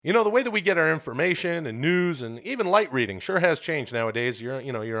You know, the way that we get our information and news and even light reading sure has changed nowadays. You're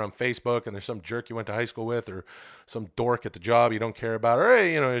on Facebook and there's some jerk you went to high school with or some dork at the job you don't care about. Or,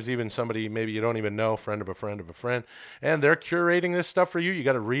 hey, there's even somebody maybe you don't even know, friend of a friend of a friend. And they're curating this stuff for you. You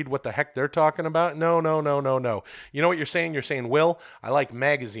got to read what the heck they're talking about. No. You know what you're saying? You're saying, Will, I like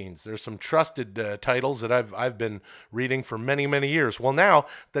magazines. There's some trusted titles that I've been reading for many, many years. Well, now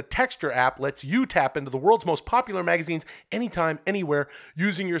the Texture app lets you tap into the world's most popular magazines anytime, anywhere,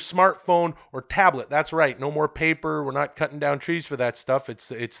 using your smartphone or tablet. That's right. No more paper. We're not cutting down trees for that stuff. It's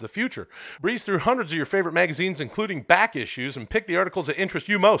the future. Breeze through hundreds of your favorite magazines, including back issues, and pick the articles that interest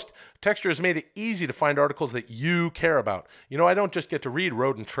you most. Texture has made it easy to find articles that you care about. I don't just get to read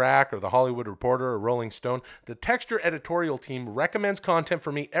Road and Track or The Hollywood Reporter or Rolling Stone. The Texture editorial team recommends content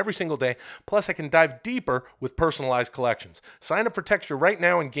for me every single day. Plus, I can dive deeper with personalized collections. Sign up for Texture right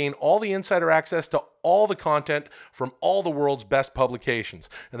now and gain all the insider access to all the content from all the world's best publications.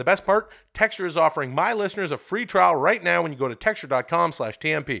 And the best part, Texture is offering my listeners a free trial right now when you go to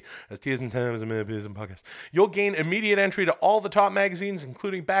texture.com/TMP. That's T as in time as in podcast. You'll gain immediate entry to all the top magazines,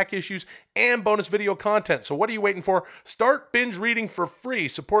 including back issues and bonus video content. So what are you waiting for? Start binge reading for free.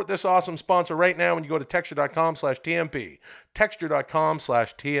 Support this awesome sponsor right now when you go to texture.com/TMP.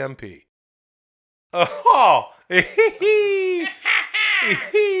 Texture.com/TMP. Oh!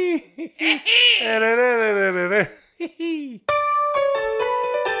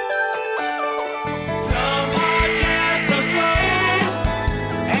 Some podcasts are slow,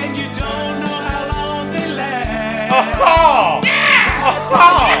 and you don't know how long they last. Oh! That's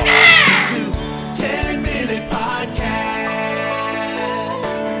why you listen to 10-minute podcast.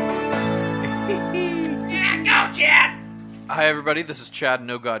 Go, Chad! Hi, everybody. This is Chad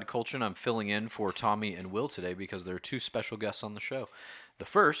No God Colchin. I'm filling in for Tommy and Will today because there are two special guests on the show. The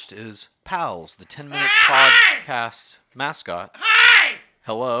first is Pals, the 10-minute podcast mascot. Hi!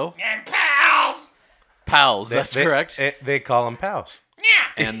 Hello. And pals! Pals, that's correct. They call them pals. Yeah!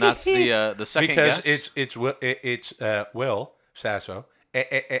 And that's the second Because guest. it's Will Sasso and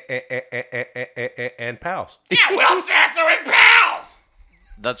pals. Yeah, Will Sasso and pals!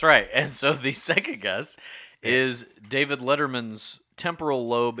 That's right. And so the second guest is David Letterman's temporal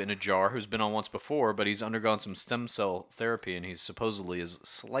lobe in a jar, who's been on once before, but he's undergone some stem cell therapy, and he supposedly is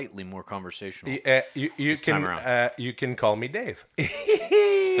slightly more conversational. You can call me Dave.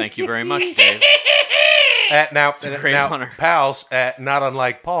 Thank you very much, Dave. Now, a great honor. pals, not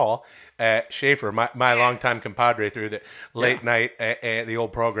unlike Paul Schaefer, my longtime compadre through the late night, the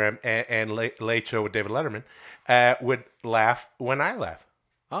old program, and late show with David Letterman, would laugh when I laugh.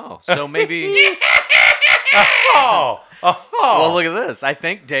 Oh, so maybe... Well, look at this. I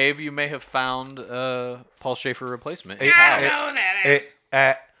think, Dave, you may have found Paul Schaefer replacement. I don't know who that is.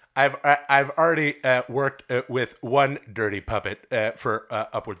 I've already worked with one dirty puppet for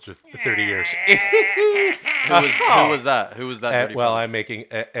upwards of 30 years. Who was that? Who was that? Dirty Well, puppet? I'm making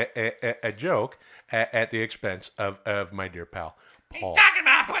a joke at the expense of my dear pal, Paul. He's talking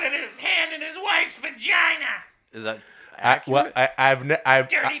about putting his hand in his wife's vagina. Is that Well, accurate? I've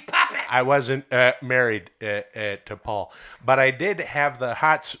Dirty puppet. I wasn't married to Paul, but I did have the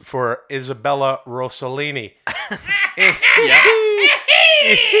hots for Isabella Rossellini. Do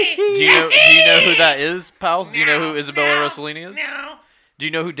you know who that is, pals? Do you know who Isabella Rossellini is? No. Do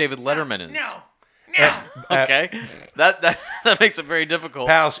you know who David Letterman is? No. Okay, that makes it very difficult.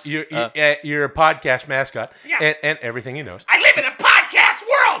 Pals, you're a podcast mascot, Yeah. and everything he knows I live in a podcast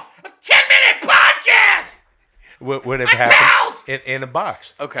world! A 10-minute podcast! would have I'm happened pals! in a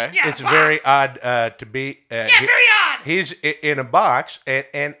box. Okay. Yeah. It's box. very odd to be. Yeah, very odd. He's in a box,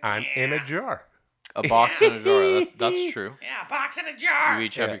 and I'm in a jar. A box and a jar. That's true. Yeah, a box in a jar. You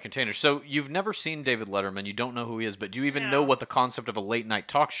each have your containers. So you've never seen David Letterman. You don't know who he is, but do you even know what the concept of a late night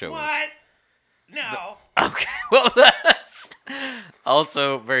talk show is? What? No. Okay. Well, that's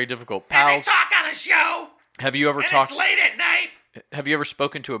also very difficult. And they Pals, talk on a show, have you ever and talked? it's late at night. Have you ever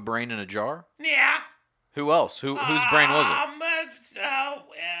spoken to a brain in a jar? Yeah. Who else? Whose brain was it?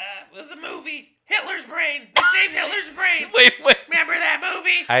 It was a movie. Hitler's brain. They saved Hitler's brain. Wait. Remember that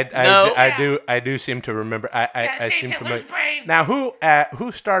movie? I do seem to remember. I save seem Hitler's familiar. brain. Now,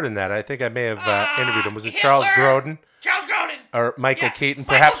 who starred in that? I think I may have interviewed him. Was it Hitler. Charles Grodin Charles Grodin. or Michael Yeah, Keaton?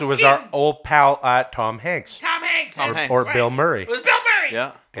 Michael Perhaps it was our Keaton. old pal Tom Tom Hanks. Hanks. Tom Hanks. Or Right. Bill Murray. It was Bill Murray.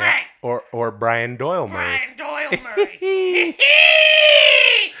 Yeah. Right. Or Brian Doyle Murray. Brian Doyle Murray.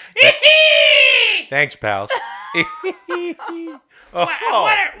 Thanks, pals. What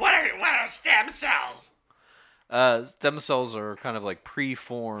are stem cells? Stem cells are kind of like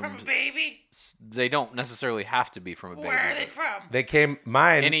preformed. From a baby? They don't necessarily have to be from a baby. Where are they but from? They came.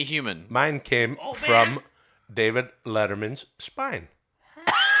 Mine Any human. came Old from man? David Letterman's spine.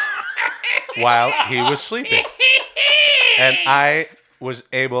 while he was sleeping. And I was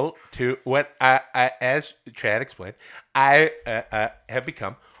able to, as Chad explained, I have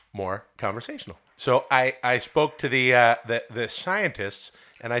become more conversational. So I spoke to the scientists,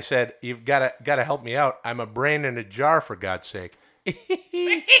 and I said, "You've got to help me out. I'm a brain in a jar, for God's sake."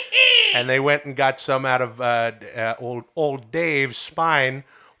 And they went and got some out of old Dave's spine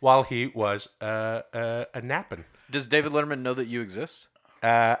while he was napping. Does David Letterman know that you exist?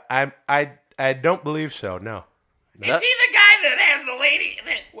 I don't believe so. No. Is he the guy that has the lady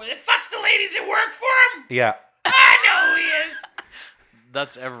that fucks the ladies that work for him? Yeah. I know who he is.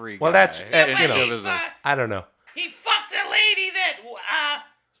 That's every Well, guy that's, in you show know, business. I don't know. He fucked the lady that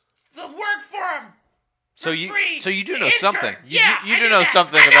worked for him. So for you free. do The know intern. something. You Yeah, do I knew know that.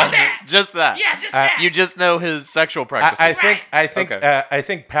 something I know about that. him. Just that. Yeah, just that. You just know his sexual practices. I think Okay. I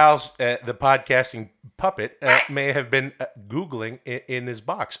think Pal's the podcasting puppet Right. may have been Googling in his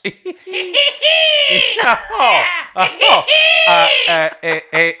box.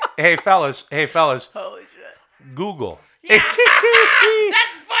 Hey, fellas, Holy shit. Google. That's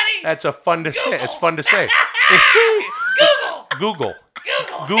funny. That's a fun to say. It's fun to say. Google.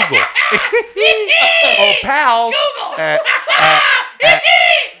 Google. Oh, pals. Google.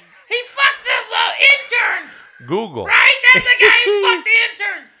 He fucked the interns. Google. Right? That's the guy who fucked the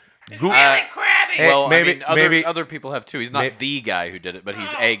interns. It's Google. really crabby. Hey, Well, maybe- I mean, maybe- other people have too. He's not the guy who did it, but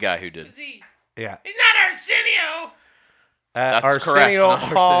he's a guy who did it. Yeah. He's not Arsenio. That's Arsenio correct,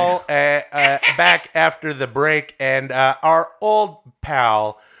 not Hall back after the break, and our old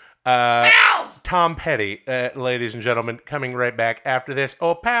pal Pals. Tom Petty, ladies and gentlemen, coming right back after this.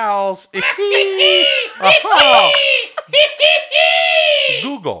 Oh, pals.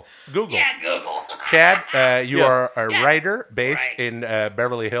 Google. Yeah, Google. Chad, you Yeah. are a Yeah. writer based Right. in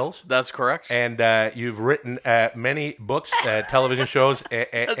Beverly Hills. That's correct. And you've written many books, television shows,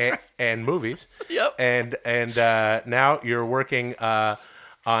 and movies. Yep. And now you're working on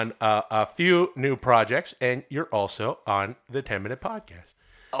a few new projects, and you're also on the 10-Minute Podcast.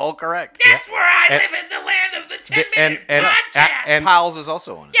 All correct. That's where I And- live in the land of the 10-minute and- podcast. and- Pals is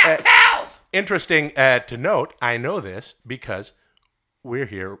also on it. yeah, pals. Interesting to note, I know this because we're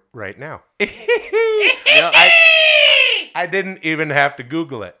here right now. I didn't even have to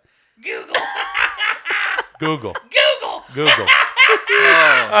Google it. Google. Google. Google. Google.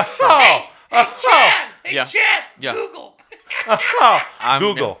 Oh, Hey, Chad. Hey, Yeah. Chad. Yeah. Google.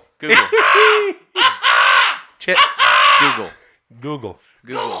 Google. Google. Ch- Google. Google.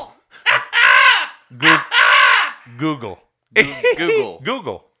 Google. Google. Google.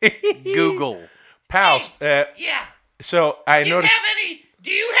 Google. Google. Pals. Yeah. So I Do you noticed. have any? Do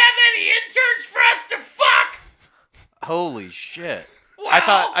you have any interns for us to fuck? Holy shit. Well,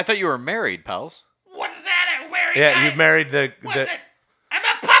 I thought you were married, pals. What is that? Where? Yeah, you've married What's it? I'm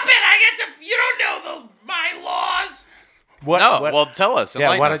a puppet. I get to. You don't know my laws. what? No, what- well, tell us. yeah.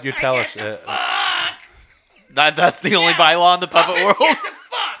 Why enlighten don't us. you tell I us? get to fuck. That's the only Yeah. bylaw in the puppet Puppets world? get to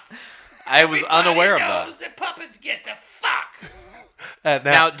fuck. I was unaware of Everybody knows that. puppets get to fuck.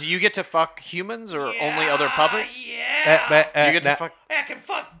 Now, do you get to fuck humans or only other puppets? Yeah. You get to fuck I can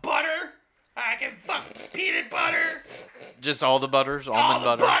fuck butter. I can fuck peanut butter. just all the butters, All almond the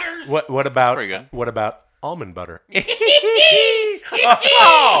butter. butters. What about? pretty good. What about almond butter?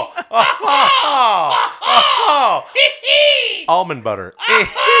 Almond butter.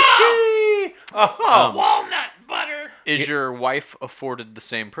 Walnut butter. Is your wife afforded the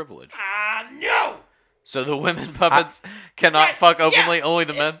same privilege? No. So the women puppets cannot Right, fuck yeah. openly, only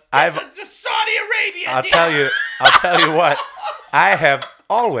the men? It's Saudi Arabia. I'll deal. tell you what. I have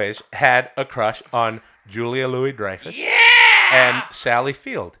always had a crush on Julia Louis-Dreyfus Yeah. and Sally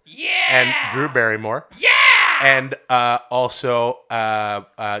Field Yeah. and Drew Barrymore Yeah. and also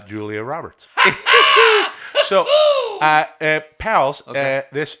Julia Roberts. So, pals,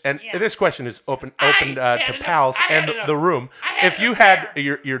 this question is open I to had enough- pals I had and enough- the room. I had If you enough had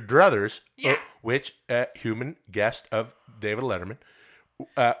there. your druthers, Yeah. which human guest of David Letterman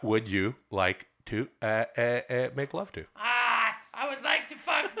would you like to make love to? I would like to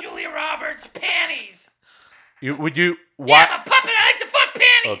fuck Julia Roberts' panties. Would you? Yeah, I'm a puppet. I like to fuck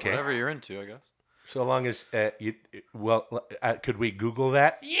panties. Okay. Whatever you're into, I guess. So long as you, could we Google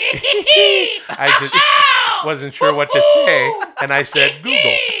that? Yeah. I just wasn't sure what to say, and I said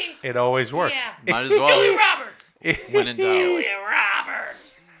Google. It always works. Yeah. Might as well. Julia Roberts. When in doubt. Julia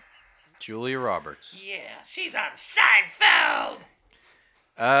Roberts. Julia Roberts. Yeah, she's on Seinfeld.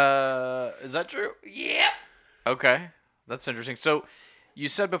 Is that true? Yep. Okay. That's interesting. So, you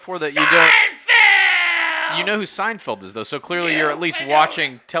said before that Seinfeld. you know who Seinfeld is, though. So clearly Yeah, you're at least I know.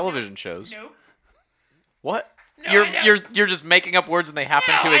 watching television shows. Nope. What? No, you're I don't. you're just making up words and they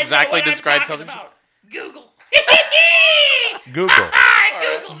happen No, to I know exactly what I'm describe talking television. about. Google. Google.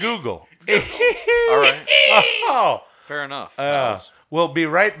 Google. Google. All right, Oh. fair enough. That was- We'll be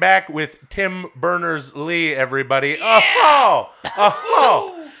right back with Tim Berners-Lee, everybody. Oh.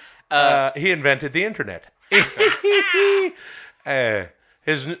 He invented the internet.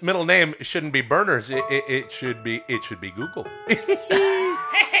 His middle name shouldn't be Berners. It should be Google.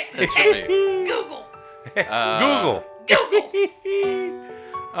 it should be. Google. Google. Google.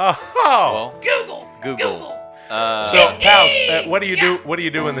 Oh. Well, Google. Google. Google. So, pals, what do you do? What do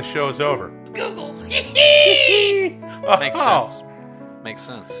you do when the show's over? Google. makes sense. Makes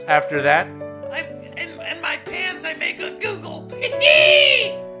sense. After that, In my pants, I make a Google.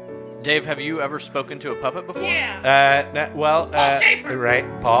 Dave, have you ever spoken to a puppet before? Yeah. Paul Schaefer. right,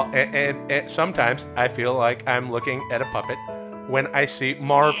 Paul. And sometimes I feel like I'm looking at a puppet when I see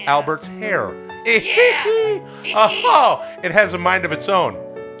Marv Albert's hair. Oh, it has a mind of its own.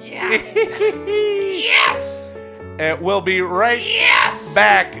 Yeah. Yes. We'll be right Yes.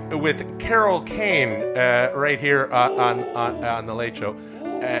 back with Carol Kane right here on the Late Show.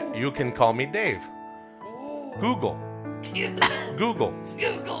 You can call me Dave. Google. Google. Google.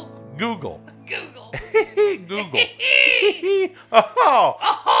 Google. Google. Google. Oh,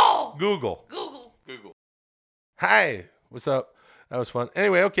 Oh. Google. Google. Hi. What's up? That was fun.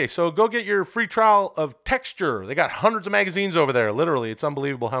 Anyway, okay, so go get your free trial of Texture. They got hundreds of magazines over there. Literally, it's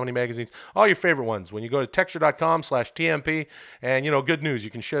unbelievable how many magazines. All your favorite ones. When you go to texture.com/TMP, and, good news. You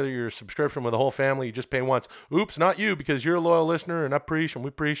can share your subscription with the whole family. You just pay once. Oops, not you, because you're a loyal listener, and I preach, and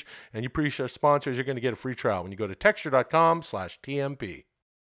we preach, and you preach our sponsors. You're going to get a free trial when you go to texture.com/TMP.